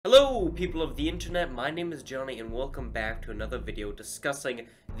Hello people of the internet, my name is Johnny and welcome back to another video discussing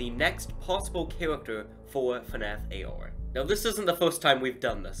the next possible character for FNaF AR. Now this isn't the first time we've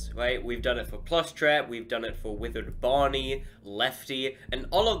done this, right? We've done it for Plushtrap, we've done it for Withered Bonnie, Lefty, and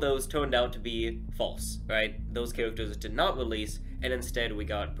all of those turned out to be false, right? Those characters did not release, and instead we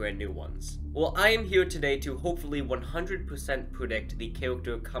got brand new ones. Well, I am here today to hopefully 100% predict the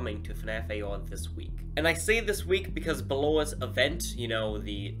character coming to FNaF AR this week. And I say this week because Beloa's event, you know,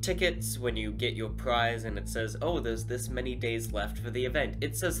 the tickets when you get your prize and it says, oh, there's this many days left for the event.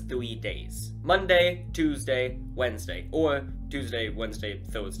 It says 3 days. Monday, Tuesday, Wednesday, or Tuesday, Wednesday,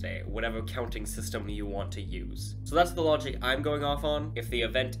 Thursday, whatever counting system you want to use. So that's the logic I'm going off on. If the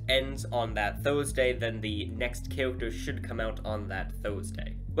event ends on that Thursday, then the next character should come out on that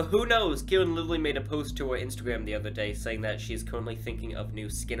Thursday. But who knows? Kieran literally made a post to her Instagram the other day saying that she's currently thinking of new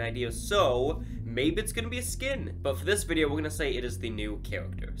skin ideas, so maybe it's gonna be a skin. But for this video, we're gonna say it is the new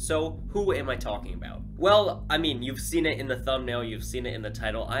character. So who am I talking about? Well, I mean, you've seen it in the thumbnail, you've seen it in the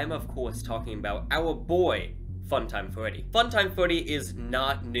title. I am of course talking about our boy, FUNTIME FREDDY. FUNTIME FREDDY is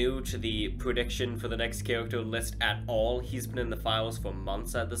not new to the prediction for the next character list at all. He's been in the files for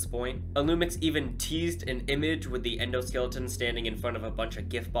months at this point. Illumix even teased an image with the endoskeleton standing in front of a bunch of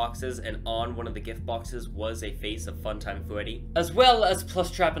gift boxes, and on one of the gift boxes was a face of FUNTIME FREDDY, as well as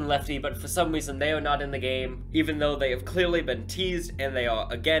Plushtrap and Lefty, but for some reason they are not in the game, even though they have clearly been teased, and they are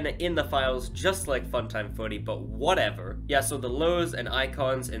again in the files just like FUNTIME FREDDY, but whatever. Yeah, so the lures and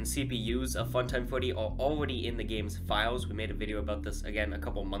icons and CPUs of FUNTIME FREDDY are already in the game's files. We made a video about this again a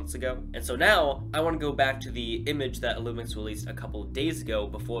couple months ago. And so now I want to go back to the image that Illumix released a couple of days ago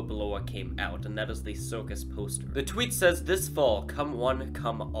before Beloa came out, and that is the circus poster. The tweet says, "This fall, come one,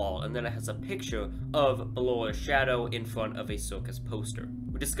 come all," and then it has a picture of Beloa's shadow in front of a circus poster.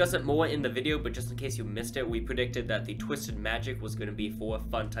 We discuss it more in the video, but just in case you missed it, we predicted that the Twisted Magic was going to be for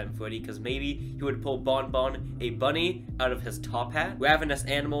FUNTIME FREDDY, because maybe he would pull Bon-Bon, a bunny, out of his top hat. Ravenous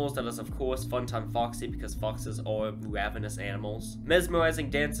Animals, that is of course FUNTIME Foxy, because foxes are ravenous animals. Mesmerizing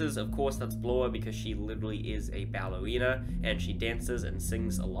Dances, of course that's Beloa, because she literally is a ballerina, and she dances and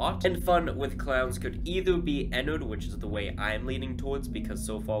sings a lot. And Fun with Clowns could either be Ennard, which is the way I'm leaning towards, because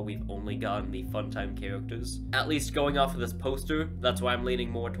so far we've only gotten the FUNTIME characters. At least going off of this poster, that's why I'm leaning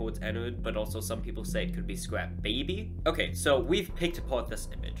more towards Ennard, but also some people say it could be Scrap Baby. Okay, so we've picked apart this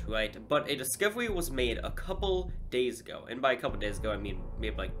image, right? But a discovery was made a couple days ago, and by a couple days ago I mean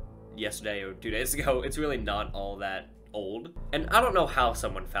maybe like yesterday or 2 days ago. It's really not all that old. And I don't know how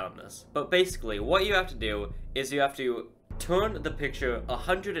someone found this, but basically what you have to do is you have to turn the picture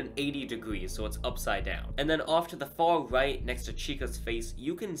 180 degrees so it's upside down. And then off to the far right next to Chica's face,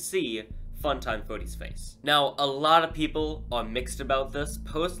 you can see FUNTIME FREDDY's face. Now, a lot of people are mixed about this.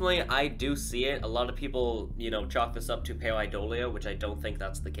 Personally, I do see it. A lot of people, you know, chalk this up to pareidolia, which I don't think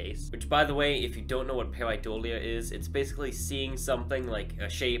that's the case. Which, by the way, if you don't know what pareidolia is, it's basically seeing something like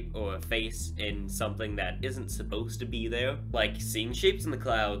a shape or a face in something that isn't supposed to be there. Like seeing shapes in the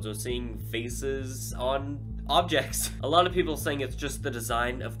clouds or seeing faces on objects. A lot of people saying it's just the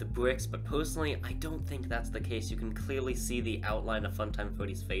design of the bricks, but personally, I don't think that's the case. You can clearly see the outline of FUNTIME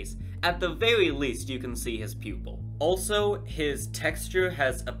FREDDY's face. At the very least, you can see his pupil. Also, his texture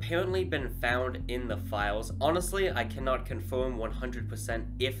has apparently been found in the files. Honestly, I cannot confirm 100%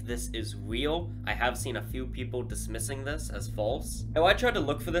 if this is real. I have seen a few people dismissing this as false. Now, I tried to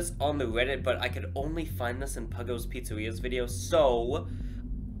look for this on the Reddit, but I could only find this in Puggo's Pizzeria's video, so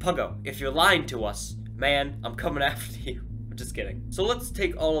Puggo, if you're lying to us, man, I'm coming after you. I'm just kidding. So let's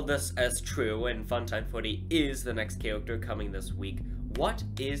take all of this as true, and FUNTIME FREDDY is the next character coming this week. What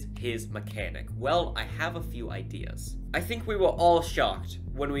is his mechanic? Well, I have a few ideas. I think we were all shocked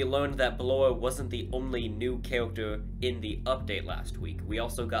when we learned that Beloa wasn't the only new character in the update last week. We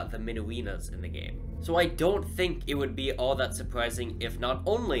also got the Minorinas in the game. So I don't think it would be all that surprising if not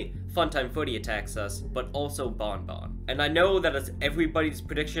only FUNTIME FREDDY attacks us, but also Bon-Bon. And I know that it's everybody's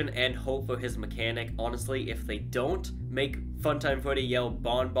prediction and hope for his mechanic. Honestly, if they don't make FUNTIME FREDDY yell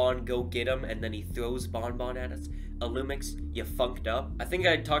Bon-Bon, go get him, and then he throws Bon-Bon at us, Illumix, you funked up. I think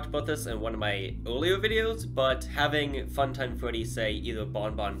I talked about this in one of my earlier videos, but having FUNTIME FREDDY say either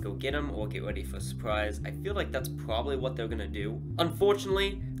Bon-Bon go get him or get ready for a surprise, I feel like that's probably what they're gonna do.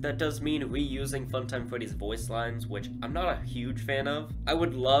 Unfortunately, that does mean reusing FUNTIME FREDDY's voice lines, which I'm not a huge fan of. I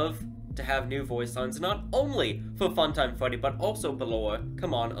would love to have new voice lines, not only for FUNTIME FREDDY, but also Beloa.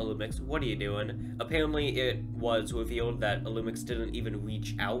 Come on, Illumix, what are you doing? Apparently, it was revealed that Illumix didn't even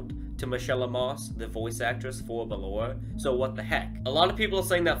reach out to Michelle Moss, the voice actress for Beloa, so what the heck? A lot of people are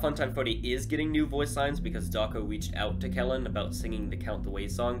saying that FUNTIME FREDDY is getting new voice lines because Dawko reached out to Kellen about singing the Count the Way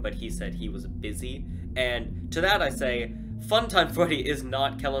song, but he said he was busy, and to that I say, Funtime Freddy is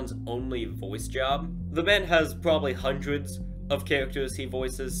not Kellen's only voice job. The man has probably hundreds of characters he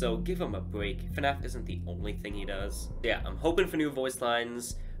voices, so give him a break. FNAF isn't the only thing he does. Yeah, I'm hoping for new voice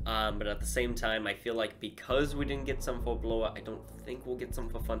lines, but at the same time, I feel like because we didn't get some for Blower, I don't think we'll get some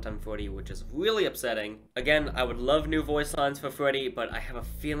for Funtime Freddy, which is really upsetting. Again, I would love new voice lines for Freddy, but I have a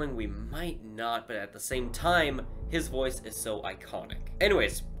feeling we might not, but at the same time, his voice is so iconic.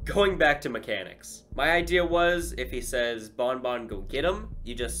 Anyways, going back to mechanics. My idea was, if he says, Bon-Bon, go get him,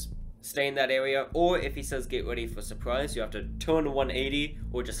 you just stay in that area, or if he says get ready for surprise, you have to turn 180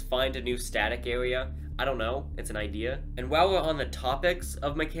 or just find a new static area. I don't know, it's an idea. And while we're on the topics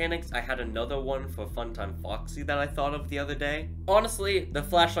of mechanics, I had another one for Funtime Foxy that I thought of the other day. Honestly, the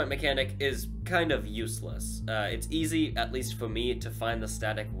flashlight mechanic is kind of useless. It's easy, at least for me, to find the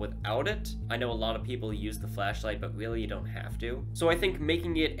static without it. I know a lot of people use the flashlight, but really you don't have to. So I think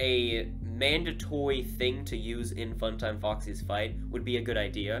making it a mandatory thing to use in Funtime Foxy's fight would be a good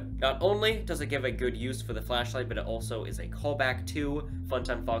idea. Not only does it give a good use for the flashlight, but it also is a callback to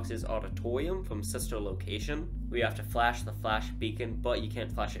Funtime Foxy's auditorium from Sister Location, where you have to flash the flash beacon, but you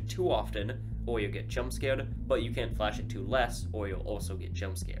can't flash it too often, or you'll get jump scared, but you can't flash it too less, or you'll also get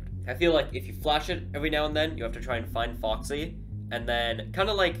jump scared. I feel like if you flash it every now and then, you have to try and find Foxy, and then kind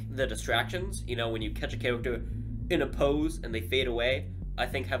of like the distractions, you know, when you catch a character in a pose and they fade away, I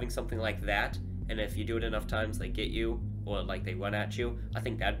think having something like that, and if you do it enough times, they get you, or like they run at you, I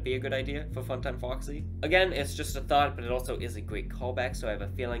think that'd be a good idea for Funtime Foxy. Again, it's just a thought, but it also is a great callback, so I have a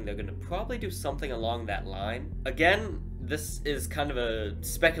feeling they're gonna probably do something along that line. Again, this is kind of a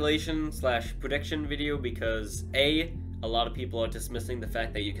speculation slash prediction video because A, a lot of people are dismissing the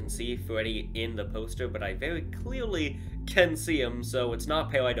fact that you can see Freddy in the poster, but I very clearly can see him, so it's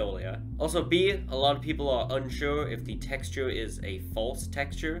not pareidolia. Also B, a lot of people are unsure if the texture is a false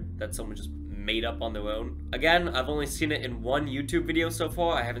texture that someone just made up on their own. Again, I've only seen it in one YouTube video so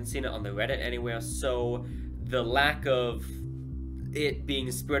far. I haven't seen it on the Reddit anywhere, so the lack of it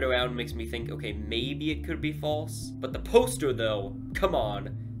being spread around makes me think, okay, maybe it could be false. But the poster, though, come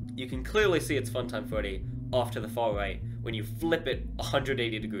on. You can clearly see it's Funtime Freddy off to the far right when you flip it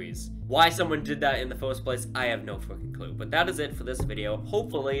 180 degrees. Why someone did that in the first place, I have no freaking clue. But that is it for this video.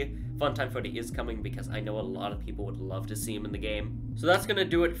 Hopefully, Funtime Freddy is coming because I know a lot of people would love to see him in the game. So that's gonna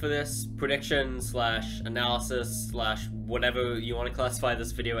do it for this prediction slash analysis slash whatever you want to classify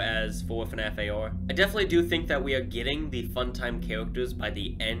this video as for FNAF AR. I definitely do think that we are getting the Funtime characters by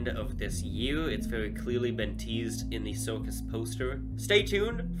the end of this year. It's very clearly been teased in the Circus poster. Stay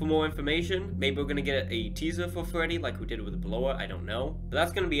tuned for more information. Maybe we're gonna get a teaser for Freddy like we did with the Blower, I don't know. But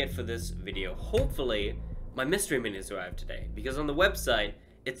that's gonna be it for this video. Hopefully, my mystery minis arrived today, because on the website,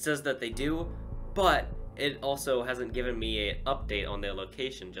 it says that they do, but it also hasn't given me an update on their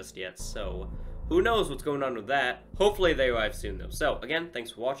location just yet, so who knows what's going on with that. Hopefully they arrive soon though. So again,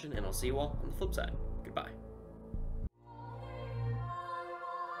 thanks for watching, and I'll see you all on the flip side. Goodbye.